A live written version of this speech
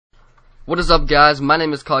What is up, guys? My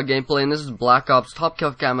name is Called Gameplay, and this is Black Ops Top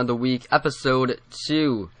Kill Cam of the Week, Episode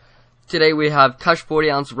 2. Today we have Kush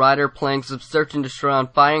 40-ounce Rider playing some Search and Destroy on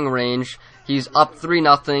firing range. He's up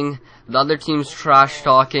 3-0. The other team's trash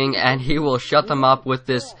talking, and he will shut them up with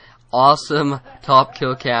this awesome Top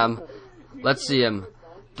Kill Cam. Let's see him.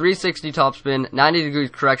 360 topspin, 90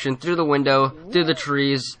 degrees correction, through the window, through the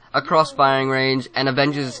trees, across firing range, and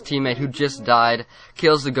avenges his teammate who just died,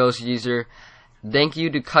 kills the ghost user. Thank you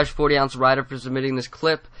to Kush 40-ounce Rider for submitting this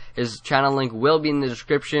clip. His channel link will be in the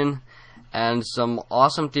description. And some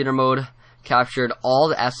awesome theater mode captured all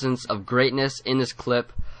the essence of greatness in this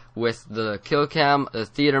clip with the kill cam, the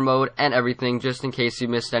theater mode, and everything, just in case you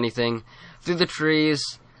missed anything. Through the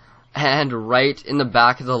trees and right in the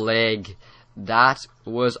back of the leg. That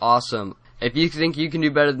was awesome. If you think you can do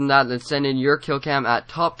better than that, then send in your kill cam at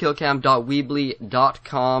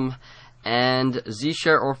topkillcam.weebly.com and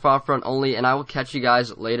Zshare or File Front only, and I will catch you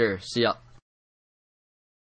guys later. See ya.